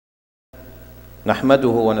نحمده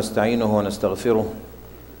ونستعينه ونستغفره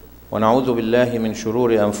ونعوذ بالله من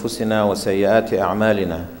شرور أنفسنا وسيئات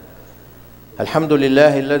أعمالنا. الحمد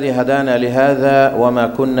لله الذي هدانا لهذا وما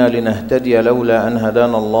كنا لنهتدي لولا أن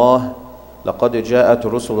هدانا الله، لقد جاءت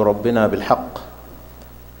رسل ربنا بالحق.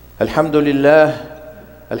 الحمد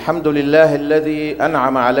لله الذي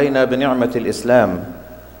أنعم علينا بنعمة الإسلام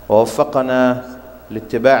ووفقنا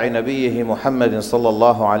لاتباع نبيه محمد صلى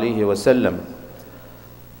الله عليه وسلم.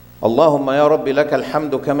 اللهم يا رب لك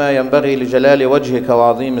الحمد كما ينبغي لجلال وجهك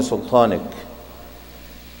وعظيم سلطانك.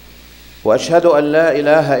 وأشهد أن لا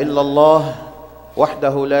إله إلا الله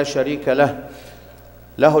وحده لا شريك له،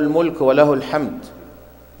 له الملك وله الحمد،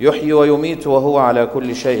 يحيي ويميت وهو على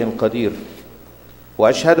كل شيء قدير.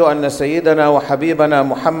 وأشهد أن سيدنا وحبيبنا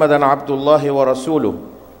محمدا عبد الله ورسوله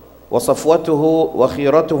وصفوته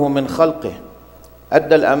وخيرته من خلقه،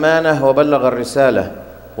 أدى الأمانة وبلغ الرسالة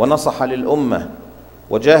ونصح للأمة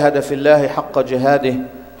وجاهد في الله حق جهاده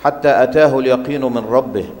حتى أتاه اليقين من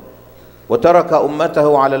ربه، وترك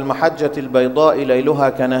أمته على المحجة البيضاء ليلها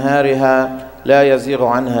كنهارها لا يزيغ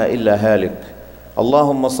عنها إلا هالك.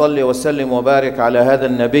 اللهم صل وسلم وبارك على هذا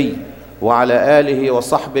النبي وعلى آله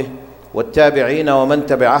وصحبه والتابعين ومن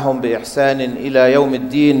تبعهم بإحسان إلى يوم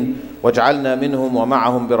الدين، واجعلنا منهم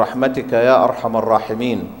ومعهم برحمتك يا أرحم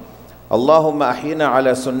الراحمين. اللهم أحينا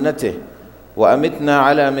على سنته وأمتنا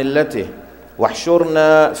على ملته،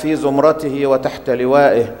 واحشرنا في زمرته وتحت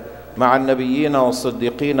لوائه مع النبيين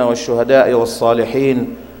والصديقين والشهداء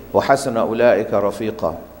والصالحين، وحسن أولئك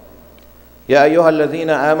رفيقا. يا أيها الذين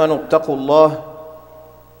آمنوا اتقوا الله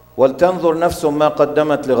ولتنظر نفس ما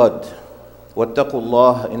قدمت لغد، واتقوا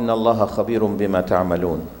الله إن الله خبير بما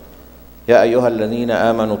تعملون. يا أيها الذين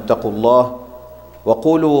آمنوا اتقوا الله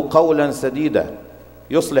وقولوا قولا سديدا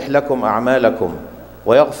يصلح لكم أعمالكم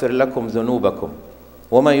ويغفر لكم ذنوبكم،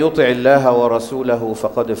 ومن يطع الله ورسوله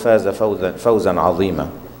فقد فاز فوزا عظيما.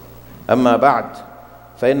 أما بعد،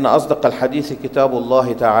 فإن أصدق الحديث كتاب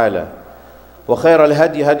الله تعالى، وخير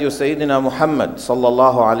الهدي هدي سيدنا محمد صلى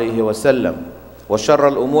الله عليه وسلم، وشر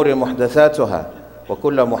الأمور محدثاتها،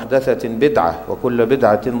 وكل محدثة بدعة، وكل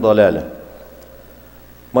بدعة ضلالة.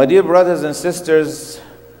 My dear brothers and sisters,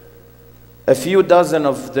 a few dozen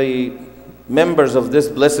of the members of this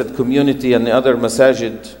blessed community and the other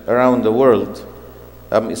masajid around the world,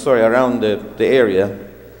 around the area,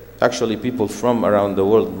 actually people from around the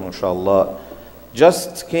world, mashallah,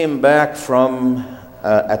 just came back from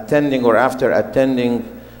attending or after attending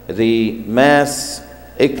the mass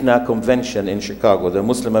ICNA convention in Chicago, the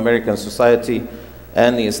Muslim American Society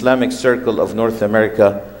and the Islamic Circle of North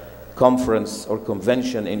America conference or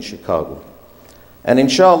convention in Chicago. And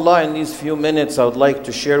inshallah, in these few minutes, I would like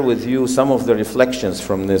to share with you some of the reflections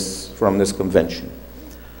from this convention.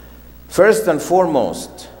 First and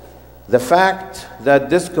foremost, the fact that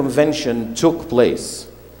this convention took place,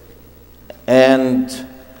 and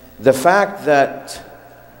the fact that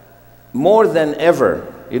more than ever,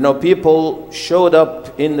 people showed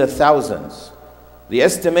up in the thousands. The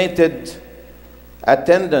estimated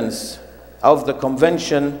attendance of the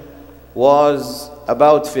convention was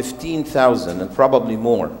about 15,000 and probably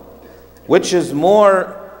more, which is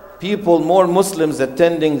more people, more Muslims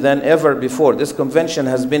attending than ever before. This convention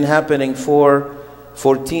has been happening for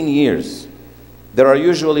 14 years. There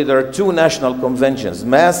are two national conventions,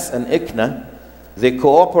 MAS and ICNA. They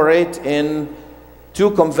cooperate in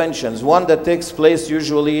two conventions, one that takes place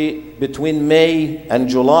usually between May and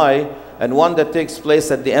July, and one that takes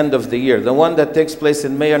place at the end of the year. The one that takes place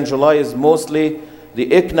in May and July is mostly the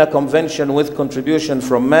ICNA convention with contribution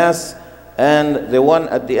from MAS, and the one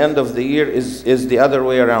at the end of the year is the other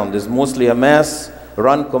way around. It's mostly a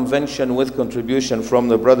MAS-run convention with contribution from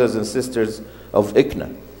the brothers and sisters of ICNA.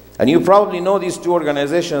 And you probably know these two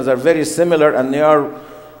organizations are very similar, and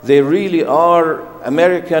they really are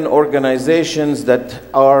American organizations that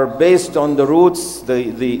are based on the roots,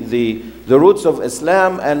 the roots of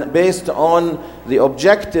Islam, and based on the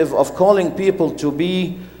objective of calling people to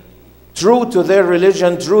be true to their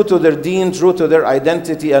religion, true to their deen, true to their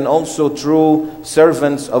identity, and also true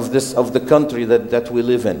servants of the country that we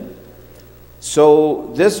live in.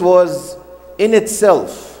 So this was in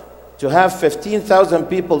itself, to have 15,000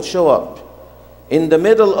 people show up in the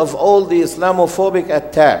middle of all the Islamophobic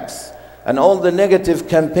attacks and all the negative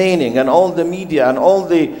campaigning and all the media and all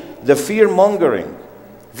the fear-mongering.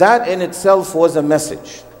 That in itself was a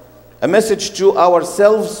message to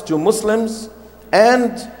ourselves, to Muslims,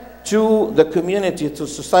 and to the community, to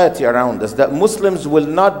society around us, that Muslims will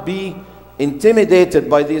not be intimidated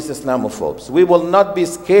by these Islamophobes. We will not be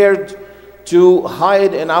scared to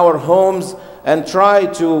hide in our homes and try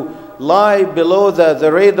to lie below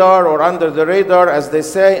the radar or under the radar, as they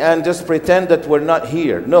say, and just pretend that we're not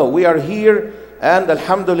here. No, we are here, and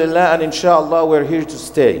alhamdulillah, and inshallah, we're here to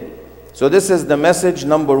stay. So this is the message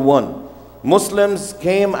number one. Muslims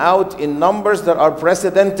came out in numbers that are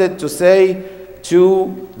precedented to say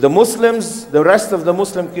to the Muslims, the rest of the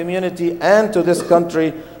Muslim community, and to this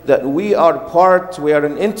country, that we are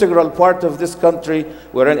an integral part of this country,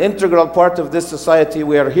 we're an integral part of this society,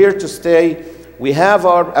 we are here to stay. We have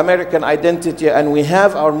our American identity and we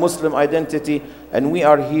have our Muslim identity, and we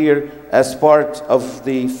are here as part of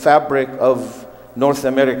the fabric of North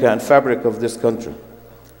America and fabric of this country.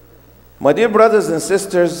 My dear brothers and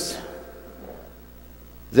sisters,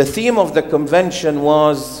 the theme of the convention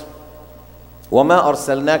was وَمَا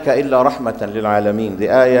أَرْسَلْنَاكَ إِلَّا رَحْمَةً لِلْعَالَمِينَ, the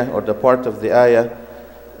ayah, or the part of the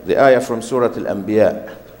ayah from Surah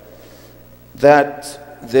Al-Anbiya. That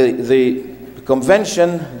the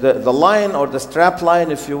convention, the line or the strap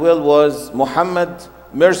line, if you will, was Muhammad,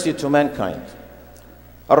 mercy to mankind.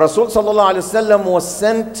 Rasul sallallahu alaihi wasallam was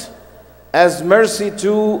sent as mercy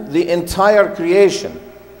to the entire creation,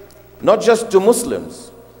 not just to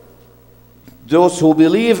Muslims, those who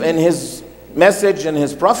believe in his message and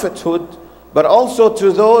his prophethood, but also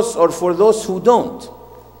to those, or for those who don't.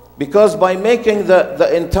 Because by making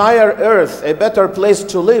the entire earth a better place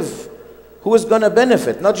to live, who is going to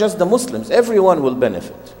benefit? Not just the Muslims, everyone will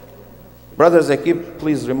benefit. Brothers,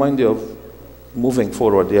 please remind you of moving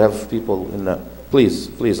forward. You have people in the,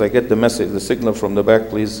 please, I get the message, the signal from the back,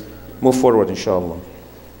 please move forward, inshallah.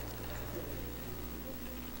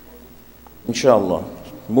 Inshallah.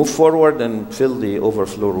 Move forward and fill the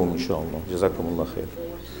overflow room, inshallah. Jazakumullah khair.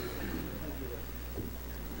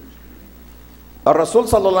 Rasul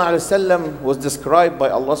sallallahu alaihi wasallam was described by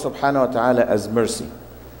Allah subhanahu wa ta'ala as mercy.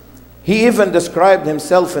 He even described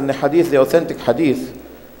himself in the hadith, the authentic hadith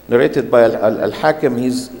narrated by Al-Hakim.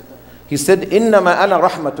 He said, "Innama ana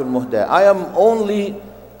rahmatul muhda."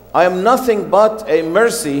 I am nothing but a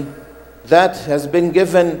mercy that has been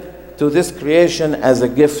given to this creation as a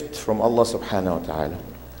gift from Allah subhanahu wa ta'ala.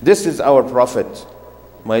 This is our Prophet,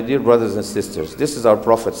 my dear brothers and sisters. This is our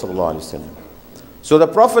Prophet sallallahu alaihi wasallam. So the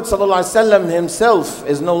Prophet ﷺ himself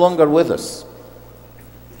is no longer with us.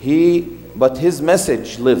 But his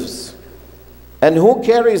message lives. And who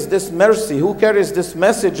carries this mercy? Who carries this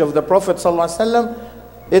message of the Prophet ﷺ?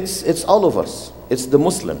 It's all of us. It's the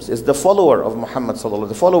Muslims. It's the follower of Muhammad ﷺ,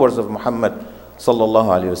 the followers of Muhammad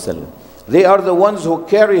ﷺ. They are the ones who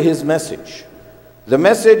carry his message. The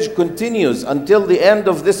message continues until the end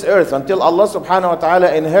of this earth, until Allah subhanahu wa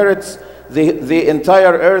ta'ala inherits the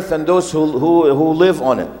entire earth and those who live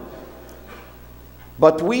on it.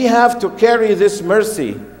 But we have to carry this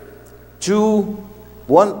mercy to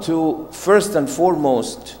first and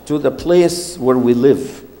foremost to the place where we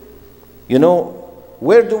live. You know,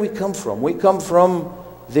 where do we come from? We come from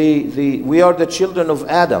we are the children of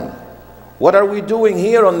Adam. What are we doing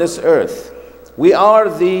here on this earth? We are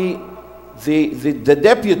the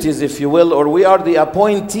deputies, if you will, or we are the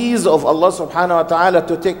appointees of Allah subhanahu wa ta'ala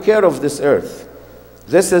to take care of this earth.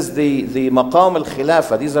 This is the maqam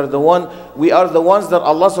al-khilafah. We are the ones that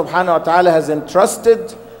Allah subhanahu wa ta'ala has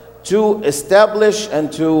entrusted to establish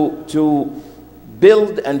and to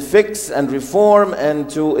build and fix and reform and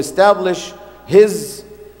to establish his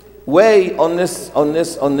way on this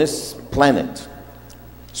planet.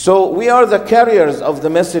 So we are the carriers of the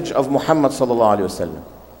message of Muhammad sallallahu alaihi wasallam.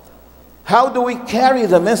 How do we carry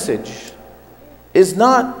the message is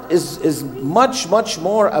much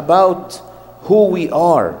more about who we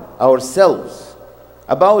are ourselves,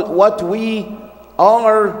 about what we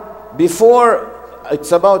are before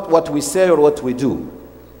it's about what we say or what we do.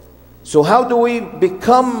 So how do we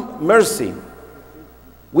become mercy?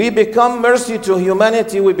 We become mercy to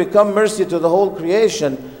humanity, we become mercy to the whole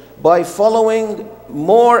creation by following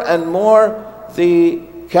more and more the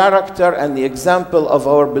character and the example of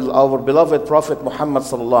our beloved Prophet Muhammad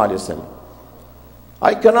sallallahu alaihi wasallam.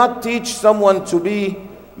 I cannot teach someone to be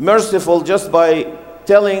merciful just by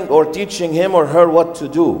telling or teaching him or her what to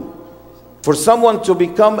do. For someone to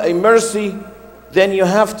become a mercy, then we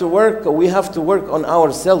have to work on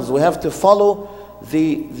ourselves. We have to follow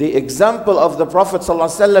the example of the Prophet sallallahu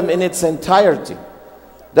alaihi wasallam in its entirety.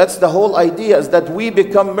 That's the whole idea, is that we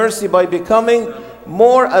become mercy by becoming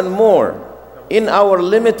more and more in our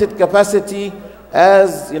limited capacity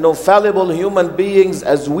as fallible human beings,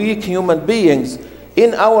 as weak human beings,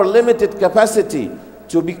 in our limited capacity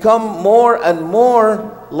to become more and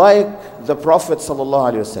more like the Prophet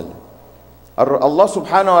sallallahu alaihi wasallam. Allah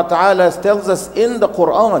subhanahu wa ta'ala tells us in the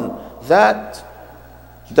Quran that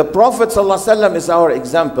the Prophet sallallahu alaihi wasallam is our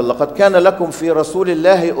example. لَقَدْ كَانَ لَكُمْ فِي رَسُولِ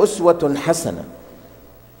اللَّهِ أُسْوَةٌ حَسَنَةٌ.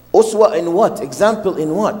 Uswa in what? Example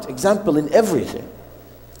in what? Example in everything.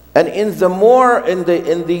 And in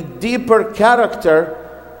the deeper character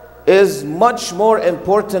is much more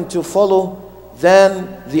important to follow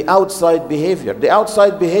than the outside behavior. The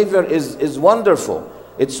outside behavior is wonderful.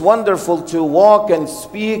 It's wonderful to walk and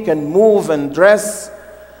speak and move and dress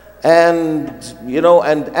and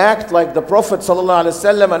and act like the Prophet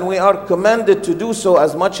ﷺ, and we are commanded to do so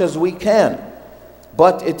as much as we can.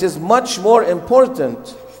 But it is much more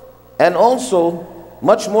important and also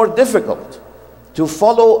much more difficult to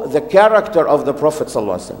follow the character of the Prophet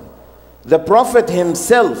ﷺ. The Prophet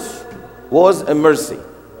himself was a mercy.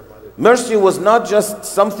 Mercy was not just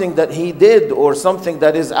something that he did or something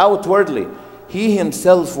that is outwardly. He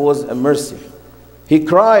himself was a mercy. He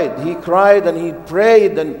cried and he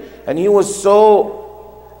prayed, and he was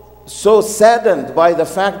so saddened by the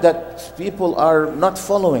fact that people are not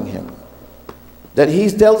following him, that he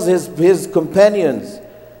tells his companions,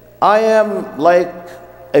 I am like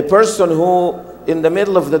a person who in the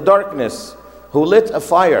middle of the darkness who lit a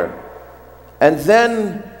fire, and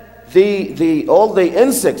then all the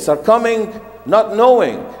insects are coming not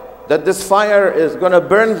knowing that this fire is going to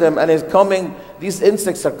burn them, and is coming, these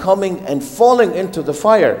insects are coming and falling into the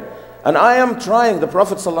fire. And I am trying, the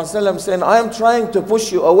Prophet ﷺ saying, I am trying to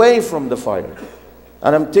push you away from the fire.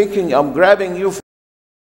 And I'm grabbing you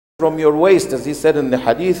from your waist, as he said in the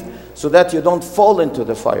hadith, so that you don't fall into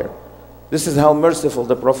the fire. This is how merciful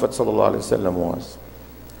the Prophet ﷺ was.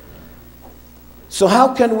 So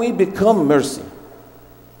how can we become mercy?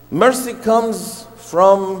 Mercy comes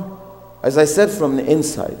from, as I said, from the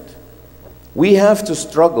inside. We have to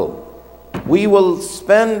struggle. We will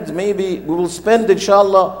spend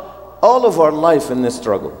inshallah all of our life in this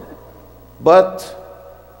struggle. But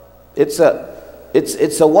it's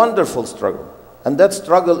a wonderful struggle. And that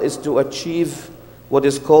struggle is to achieve what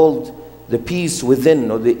is called the peace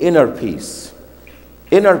within, or the inner peace.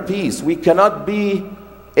 Inner peace. We cannot be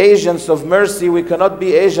agents of mercy, we cannot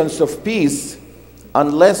be agents of peace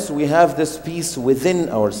unless we have this peace within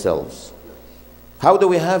ourselves. How do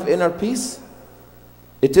we have inner peace?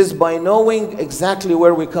 It is by knowing exactly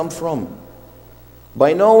where we come from,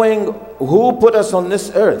 by knowing who put us on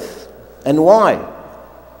this earth and why,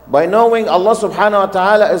 by knowing Allah subhanahu wa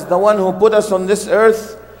ta'ala is the one who put us on this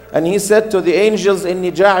earth, and he said to the angels,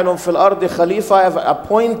 إِنِّي جَاعِلٌ فِي الْأَرْضِ خَلِيفَةً, I have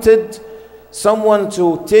appointed someone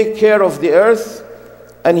to take care of the earth.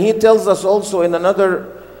 And he tells us also in another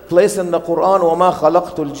place in the Quran, وَمَا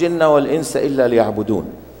خَلَقْتُ الْجِنَّ وَالْإِنسَ إِلَّا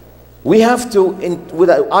لِيَعْبُدُونَ. We have to,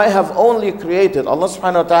 I have only created, Allah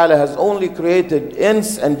subhanahu wa ta'ala has only created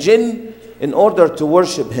ins and jinn in order to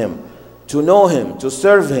worship him, to know him, to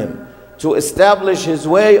serve him, to establish his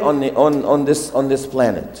way on this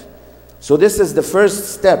planet. So this is the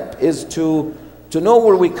first step, is to know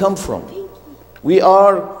where we come from. We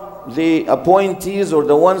are the appointees, or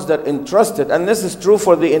the ones that entrusted, and this is true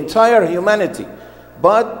for the entire humanity,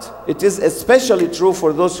 but it is especially true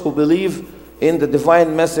for those who believe in the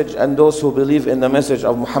divine message and those who believe in the message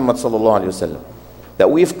of Muhammad sallallahu alaihi wasallam, that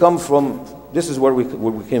we've come from. This is where we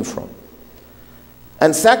came from.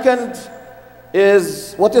 And second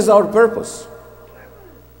is, what is our purpose?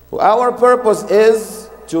 Our purpose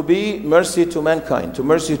is to be mercy to mankind, to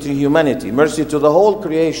mercy to humanity, mercy to the whole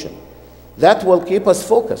creation. That will keep us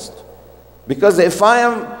focused. Because if I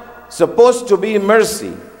am supposed to be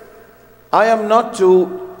mercy, I am not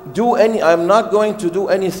going to do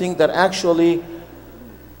anything that actually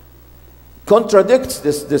contradicts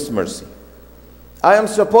this mercy. I am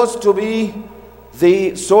supposed to be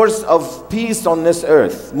the source of peace on this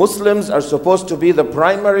earth. Muslims are supposed to be the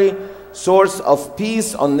primary source of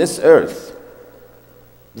peace on this earth.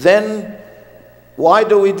 Then why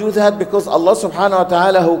do we do that? Because Allah subhanahu wa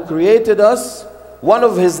ta'ala, who created us, one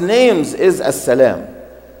of his names is As-Salam.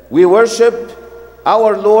 We worship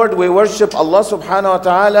our Lord, we worship Allah subhanahu wa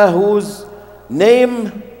ta'ala, whose name,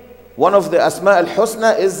 one of the Asma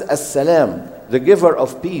al-Husna, is As-Salam, the giver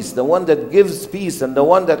of peace, the one that gives peace, and the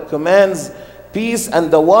one that commands peace,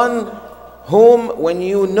 and the one whom, when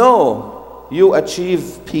you know, you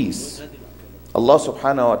achieve peace. Allah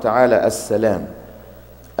subhanahu wa ta'ala, As-Salam.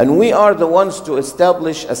 And we are the ones to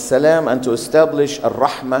establish As-Salam and to establish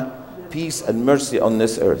Ar-Rahmah, peace and mercy on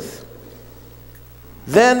this earth.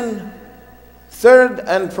 Then, third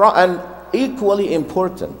and equally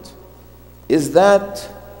important is that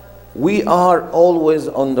we are always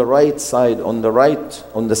on the right side, on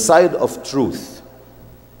the side of truth.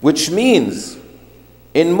 Which means,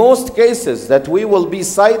 in most cases, that we will be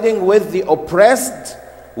siding with the oppressed,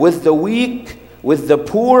 with the weak, with the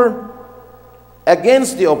poor,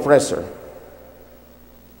 against the oppressor.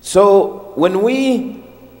 So when we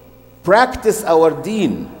practice our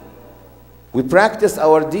deen, We practice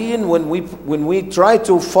our deen when we try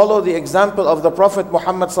to follow the example of the Prophet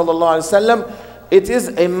Muhammad sallallahu alaihi wasallam. It is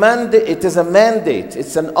a mandate,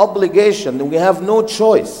 it's an obligation. We have no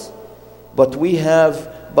choice, but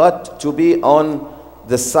to be on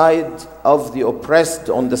the side of the oppressed,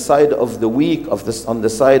 on the side of the weak, on the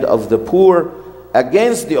side of the poor,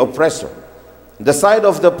 against the oppressor. The side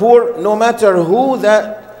of the poor, no matter who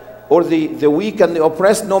that, or the weak and the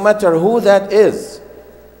oppressed, no matter who that is,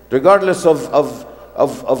 regardless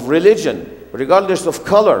of religion, regardless of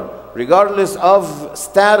color, regardless of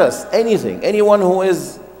status, anyone who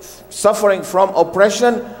is suffering from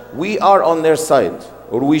oppression, we are on their side,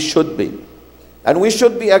 or we should be. And we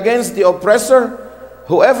should be against the oppressor,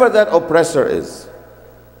 whoever that oppressor is.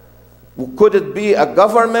 Could it be a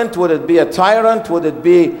government? Would it be a tyrant? Would it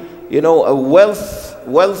be, a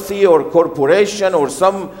wealthy or corporation or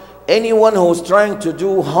anyone who's trying to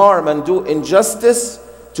do harm and do injustice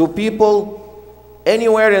to people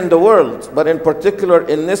anywhere in the world, but in particular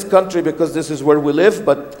in this country, because this is where we live,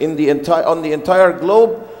 but on the entire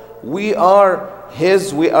globe, we are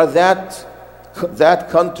that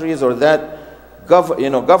country's or that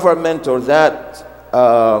government or that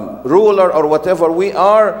ruler or whatever. We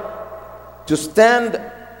are to stand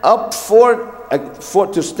up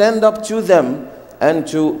to stand up to them and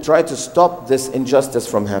to try to stop this injustice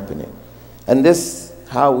from happening. And this is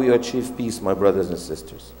how we achieve peace, my brothers and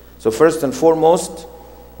sisters. So first and foremost,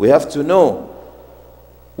 we have to know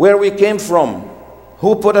where we came from,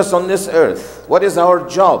 who put us on this earth, what is our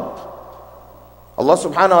job. Allah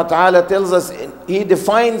subhanahu wa ta'ala tells us, He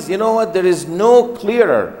defines, there is no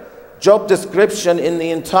clearer job description in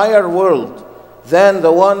the entire world than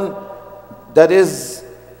the one that is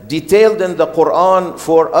detailed in the Quran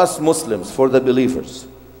for us Muslims, for the believers.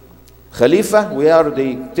 Khalifa, we are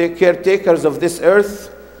the caretakers of this earth.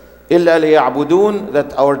 إِلَّا لِيَعْبُدُونَ,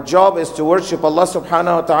 that our job is to worship Allah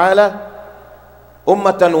subhanahu wa ta'ala.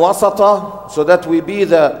 Ummatan wasata, so that we be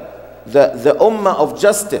the ummah of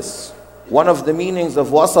justice. One of the meanings of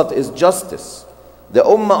wasat is justice. The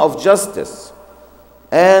ummah of justice.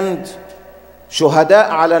 And shuhada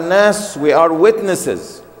ala nas, we are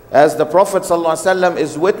witnesses. As the Prophet ﷺ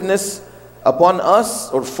is witness upon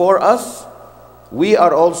us or for us, we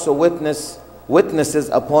are also witnesses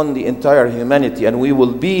upon the entire humanity, and we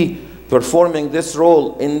will be performing this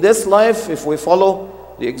role in this life if we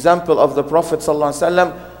follow the example of the Prophet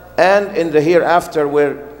ﷺ, and in the hereafter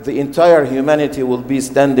where the entire humanity will be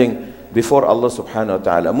standing before Allah subhanahu wa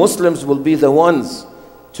ta'ala. Muslims will be the ones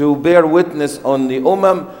to bear witness on the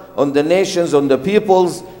on the nations, on the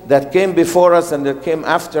peoples that came before us and that came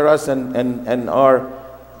after us and are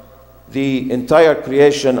the entire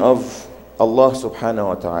creation of Allah subhanahu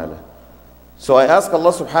wa ta'ala. So I ask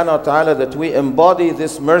Allah subhanahu wa ta'ala that we embody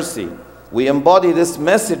this mercy, we embody this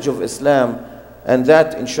message of Islam, and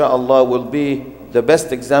that inshallah will be the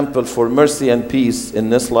best example for mercy and peace in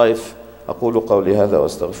this life. أقول قولي هذا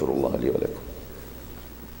وأستغفر الله لي ولكم.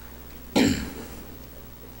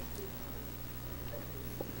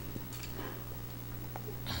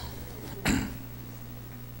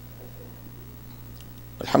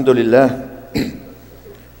 الحمد لله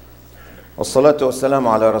والصلاة والسلام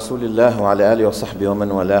على رسول الله وعلى آله وصحبه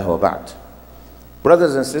ومن والاه وبعد.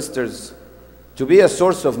 Brothers and sisters, to be a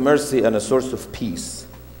source of mercy and a source of peace,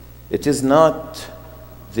 it is not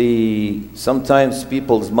sometimes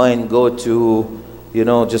people's mind go to,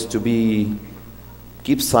 just to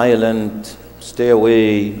keep silent, stay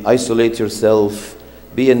away, isolate yourself,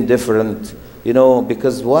 be indifferent,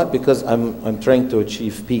 because what? Because I'm trying to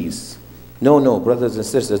achieve peace. No, brothers and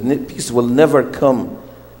sisters, peace will never come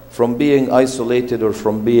from being isolated or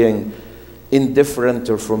from being indifferent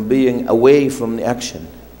or from being away from the action.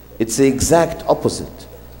 It's the exact opposite.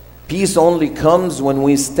 Peace only comes when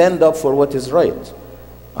we stand up for what is right.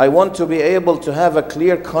 I want to be able to have a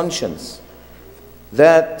clear conscience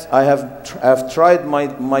that I have tried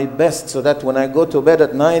my best, so that when I go to bed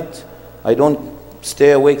at night, I don't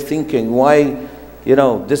stay awake thinking why,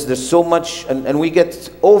 there's so much, and we get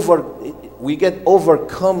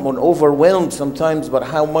overcome or overwhelmed sometimes by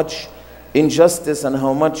how much injustice and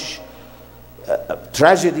how much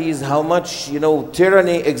tragedies, how much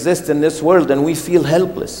tyranny exists in this world, and we feel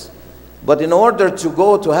helpless. But in order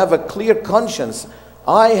to have a clear conscience,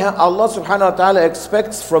 Allah subhanahu wa ta'ala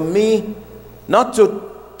expects from me not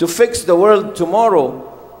to fix the world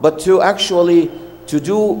tomorrow, but to actually to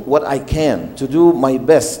do what I can, to do my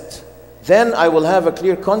best. Then I will have a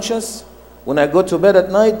clear conscience when I go to bed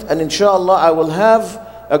at night, and inshallah I will have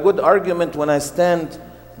a good argument when I stand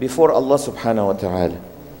before Allah subhanahu wa ta'ala.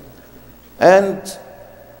 And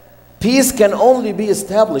peace can only be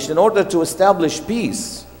established. In order to establish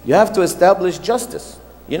peace, You have to establish justice.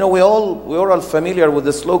 You know, we're all familiar with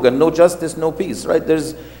the slogan, no justice, no peace, right?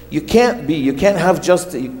 You can't have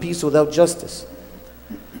peace without justice.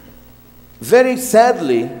 Very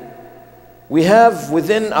sadly, we have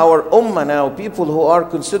within our ummah now people who are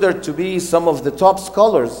considered to be some of the top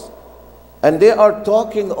scholars, and they are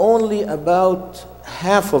talking only about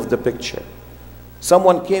half of the picture.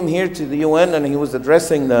 Someone came here to the UN and he was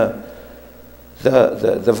addressing the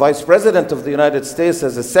Vice President of the United States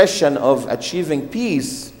as a session of achieving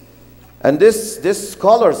peace. And this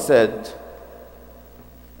scholar said,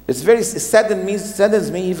 it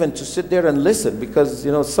saddens me even to sit there and listen, because,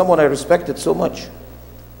 you know, someone I respected so much.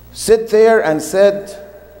 Sit there and said,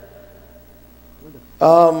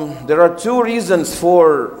 there are two reasons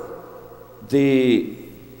for the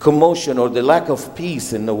commotion or the lack of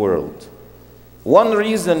peace in the world. One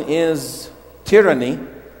reason is tyranny,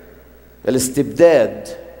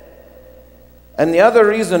 al-istibdad, and the other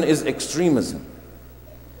reason is extremism.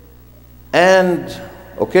 And,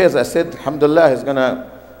 okay, as I said, alhamdulillah, he's going to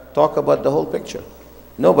talk about the whole picture.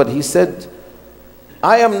 No, but he said,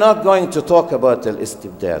 I am not going to talk about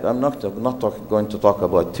al-istibdad. I'm not going to talk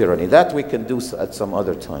about tyranny. That we can do at some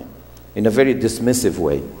other time, in a very dismissive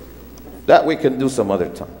way. That we can do some other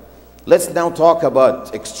time. Let's now talk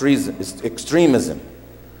about extremism.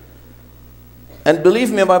 And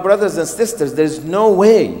believe me, my brothers and sisters, there's no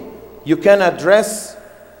way you can address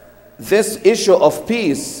this issue of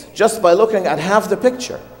peace just by looking at half the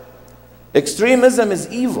picture. Extremism is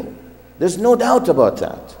evil. There's no doubt about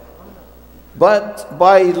that. But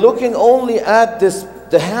by looking only at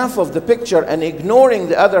the half of the picture and ignoring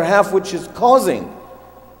the other half, which is causing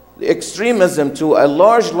the extremism to a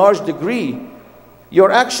large degree,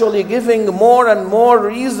 you're actually giving more and more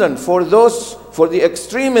reason for the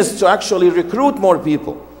extremists to actually recruit more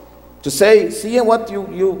people. To say, see what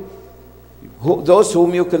those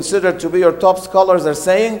whom you consider to be your top scholars are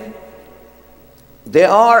saying? They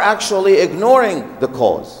are actually ignoring the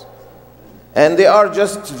cause. And they are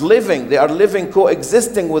just living,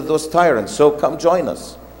 coexisting with those tyrants. So come join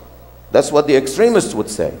us. That's what the extremists would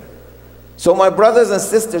say. So my brothers and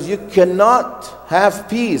sisters, you cannot have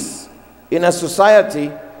peace in a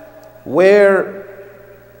society where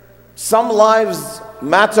some lives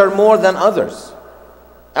matter more than others.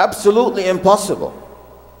 Absolutely impossible.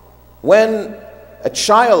 When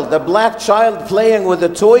a black child playing with a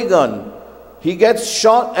toy gun, he gets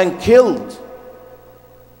shot and killed,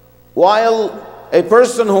 while a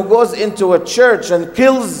person who goes into a church and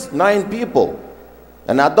kills 9 people,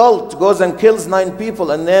 an adult goes and kills 9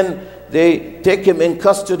 people, and then they take him in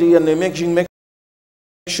custody and they make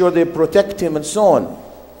sure they protect him and so on.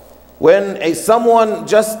 When someone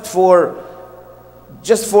just for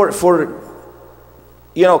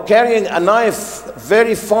carrying a knife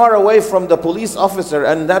very far away from the police officer,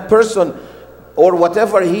 and that person or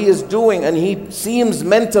whatever he is doing, and he seems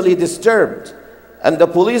mentally disturbed, and the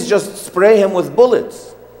police just spray him with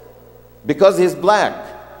bullets because he's black,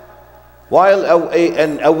 while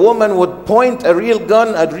a woman would point a real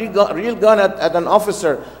gun at an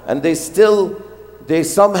officer, and they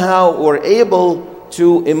somehow were able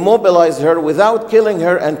to immobilize her without killing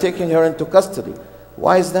her and taking her into custody.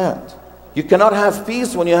 Why is that? You cannot have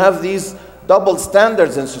peace when you have these double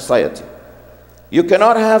standards in society. You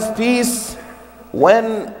cannot have peace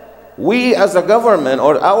when we as a government,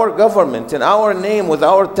 or our government in our name with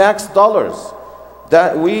our tax dollars,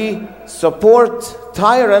 that we support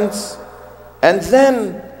tyrants, and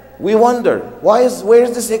then we wonder, where is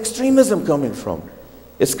this extremism coming from?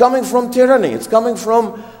 It's coming from tyranny. It's coming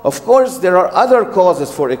from, of course, there are other causes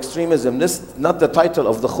for extremism. This, not the title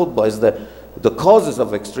of the khutbah, is the causes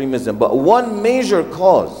of extremism. But one major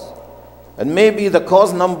cause, and maybe the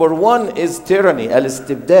cause number one, is tyranny,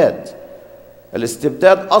 al-istibdad.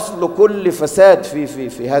 الاستبداد أصل كل فساد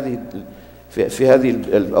في هذه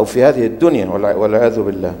الدنيا والعياذ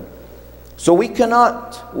بالله. So we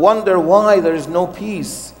cannot wonder why there is no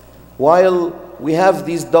peace while we have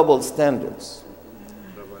these double standards.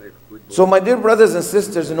 So my dear brothers and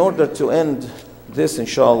sisters, in order to end this,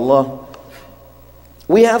 inshallah,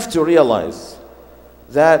 we have to realize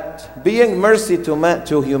that being mercy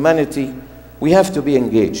to humanity, we have to be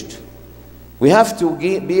engaged. We have to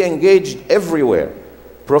be engaged everywhere,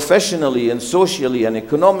 professionally and socially and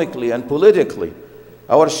economically and politically.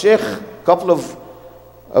 Our sheikh,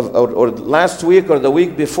 or last week or the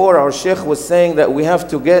week before, our sheikh was saying that we have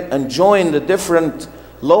to get and join the different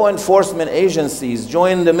law enforcement agencies,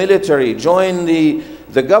 join the military, join the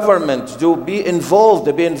government, to be involved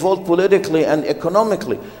politically and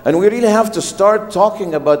economically. And we really have to start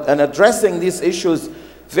talking about and addressing these issues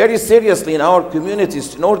very seriously in our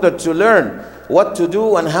communities in order to learn what to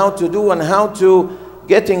do and how to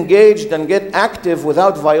get engaged and get active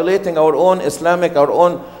without violating our own Islamic, our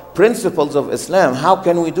own principles of Islam. How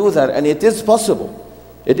can we do that? And it is possible.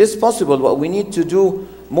 It is possible, but we need to do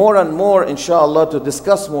more and more, inshallah, to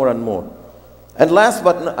discuss more and more. And last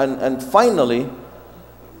but and finally,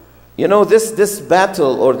 you know, this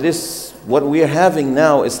battle, or this, what we are having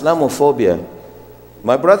now, Islamophobia.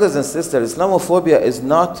 My brothers and sisters, Islamophobia is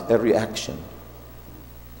not a reaction.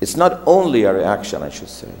 It's not only a reaction, I should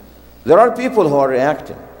say. There are people who are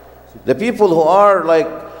reacting. The people who are like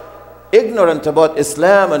ignorant about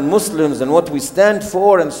Islam and Muslims and what we stand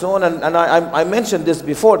for and so on. And I mentioned this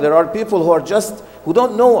before. There are people who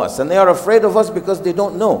don't know us, and they are afraid of us because they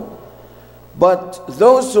don't know. But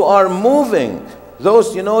those who are moving,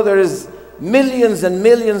 those, you know, there is millions and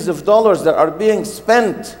millions of dollars that are being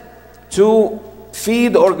spent to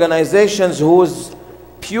feed organizations whose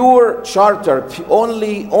pure charter,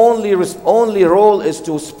 only role is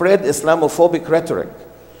to spread Islamophobic rhetoric.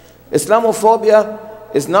 Islamophobia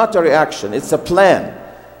is not a reaction, it's a plan.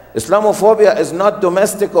 Islamophobia is not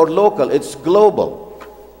domestic or local, it's global.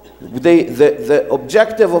 The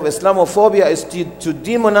objective of Islamophobia is to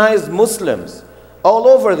demonize Muslims all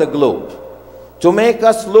over the globe, to make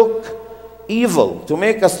us look evil, to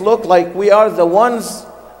make us look like we are the ones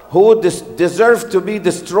who deserve to be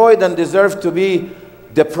destroyed and deserve to be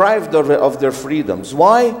deprived of their freedoms.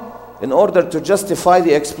 Why? In order to justify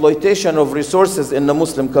the exploitation of resources in the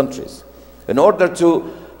Muslim countries, in order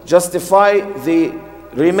to justify the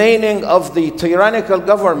remaining of the tyrannical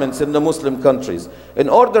governments in the Muslim countries, in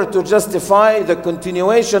order to justify the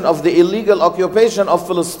continuation of the illegal occupation of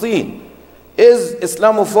Palestine. Is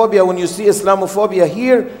Islamophobia, when you see Islamophobia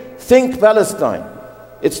here, think Palestine.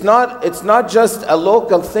 It's not just a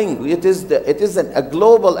local thing, it is a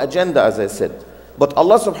global agenda, as I said. But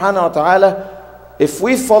Allah subhanahu wa ta'ala, if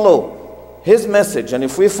we follow His message and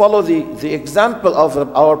if we follow the example of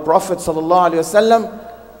our Prophet sallallahu alaihi wasallam,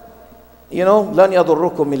 you know, لَنْ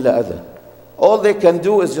يَضُرُّكُمْ إِلَّا أَذًى. All they can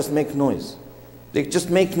do is just make noise. They just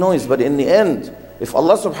make noise, but in the end, if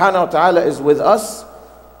Allah subhanahu wa ta'ala is with us,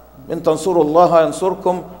 إِن تَنْصُرُوا اللَّهَ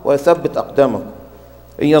يَنْصُرْكُمْ وَيَثَبِّتْ أَقْدَامَكُمْ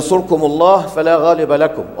إِن يَنْصُرْكُمُ اللَّهُ فَلَا غَالِبَ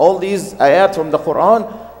لَكُمْ. All these ayat from the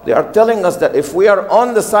Quran, they are telling us that if we are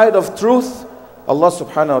on the side of truth, Allah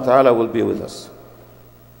subhanahu wa ta'ala will be with us.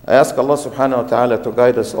 I ask Allah subhanahu wa ta'ala to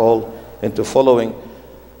guide us all into following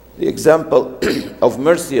the example of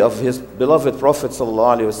mercy of His beloved Prophet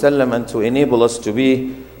sallallahu alaihi wasallam, and to enable us to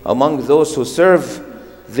be among those who serve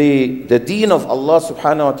the deen of Allah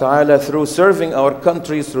subhanahu wa ta'ala through serving our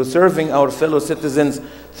countries, through serving our fellow citizens,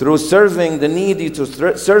 through serving the needy,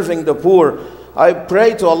 to serving the poor. I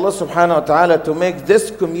pray to Allah subhanahu wa ta'ala to make this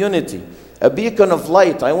community a beacon of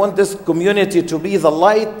light. I want this community to be the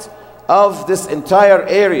light of this entire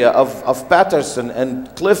area of Patterson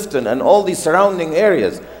and Clifton and all these surrounding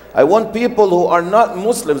areas. I want people who are not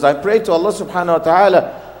Muslims. I pray to Allah subhanahu wa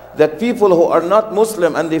ta'ala that people who are not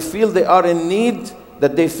Muslim and they feel they are in need,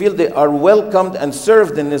 that they feel they are welcomed and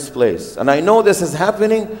served in this place. And I know this is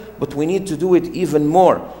happening, but we need to do it even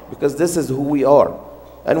more, because this is who we are.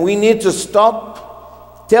 And we need to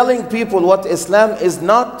stop telling people what Islam is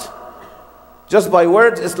not. Just by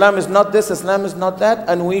words, Islam is not this, Islam is not that.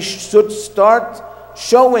 And we should start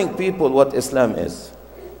showing people what Islam is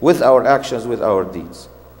with our actions, with our deeds.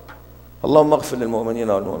 اللهم اغفر للمؤمنين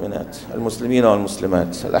والمؤمنات المسلمين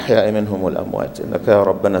والمسلمات الأحياء منهم والأموات إنك يا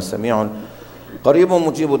ربنا سميع قريب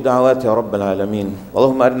مجيب الدعوات يا رب العالمين.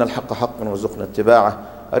 اللهم أرنا الحق حقا وارزقنا اتباعه،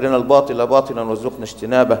 أرنا الباطل باطلا وارزقنا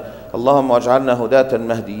اجتنابه. اللهم واجعلنا هداة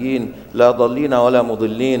مهديين لا ضالين ولا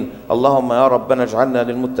مضلين. اللهم يا ربنا اجعلنا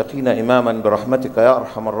للمتقين إماما برحمتك يا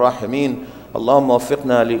أرحم الراحمين. اللهم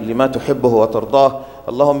وفقنا لما تحبه وترضاه.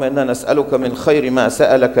 اللهم إنا نسألك من خير ما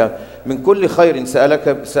سألك، من كل خير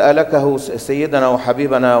سألكه سيدنا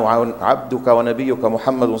وحبيبنا وعبدك ونبيك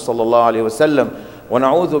محمد صلى الله عليه وسلم،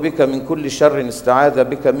 ونعوذ بك من كل شر استعاذ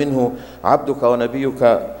بك منه عبدك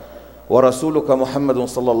ونبيك ورسولك محمد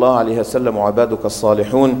صلى الله عليه وسلم وعبادك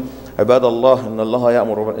الصالحون. عباد الله،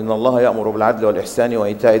 إن الله يأمر بالعدل والإحسان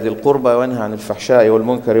وإيتاء ذي القربى وينهى عن الفحشاء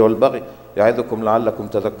والمنكر والبغي يعظكم لعلكم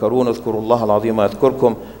تذكرون. اذكروا الله العظيم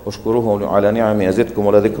يذكركم واشكروه على نعمه يزدكم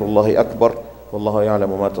ولذكر الله أكبر والله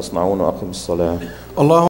يعلم ما تصنعون. وأقم الصلاة.